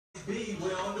We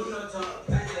don't do no talk,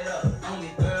 back it up. Only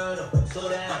girl to slow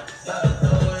down, stop and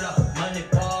throw it up. Money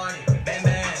party, bang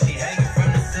bang, she hanging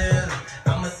from the ceiling.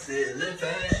 I'ma sit, live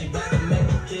fast, she about to make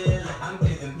a kill. I'm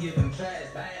giving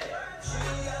trash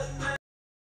back.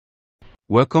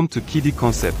 Welcome to KiDi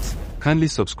Concepts. Kindly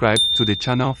subscribe to the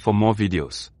channel for more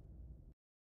videos.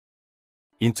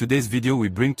 In today's video we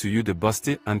bring to you the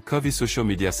Busty and curvy social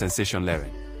media sensation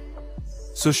Lerin.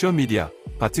 Social media,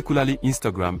 particularly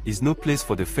Instagram, is no place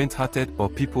for the faint-hearted or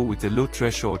people with a low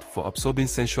threshold for absorbing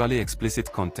sensually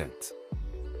explicit content.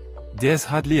 There's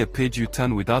hardly a page you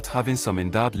turn without having some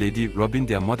endowed lady rubbing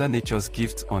their mother nature's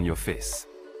gifts on your face.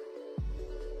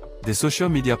 The social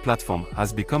media platform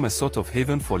has become a sort of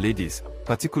haven for ladies,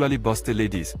 particularly busty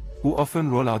ladies, who often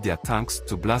roll out their tanks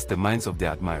to blast the minds of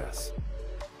their admirers.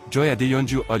 Joy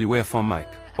Adeyonju Oliwefon Mike,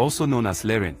 also known as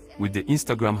Lerin, with the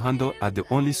Instagram handle at the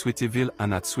only Sweetyville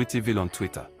and at Sweetyville on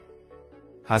Twitter,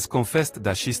 has confessed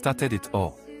that she started it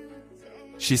all.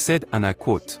 She said, and I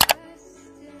quote,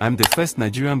 "I'm the first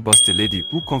Nigerian busty lady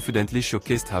who confidently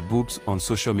showcased her boobs on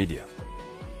social media.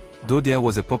 Though there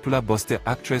was a popular busty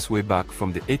actress way back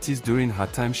from the 80s, during her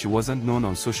time she wasn't known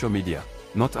on social media,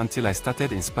 not until I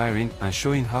started inspiring and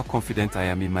showing how confident I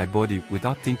am in my body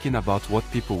without thinking about what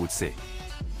people would say.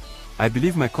 I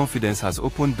believe my confidence has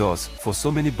opened doors for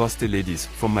so many busty ladies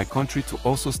from my country to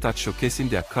also start showcasing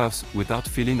their curves without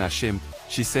feeling ashamed,"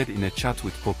 she said in a chat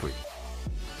with Popri.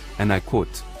 And I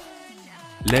quote,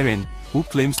 "Lerin, who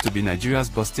claims to be Nigeria's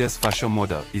bustiest fashion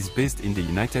model, is based in the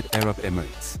United Arab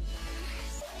Emirates.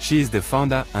 She is the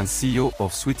founder and CEO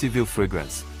of Sweetyville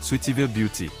Fragrance, Sweetyville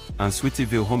Beauty, and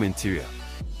Sweetyville Home Interior.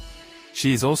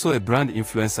 She is also a brand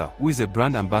influencer who is a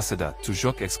brand ambassador to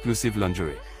Jacques exclusive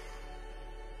lingerie."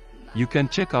 You can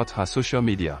check out her social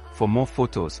media for more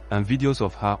photos and videos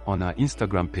of her on her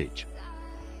Instagram page.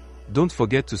 Don't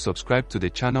forget to subscribe to the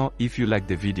channel if you like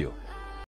the video.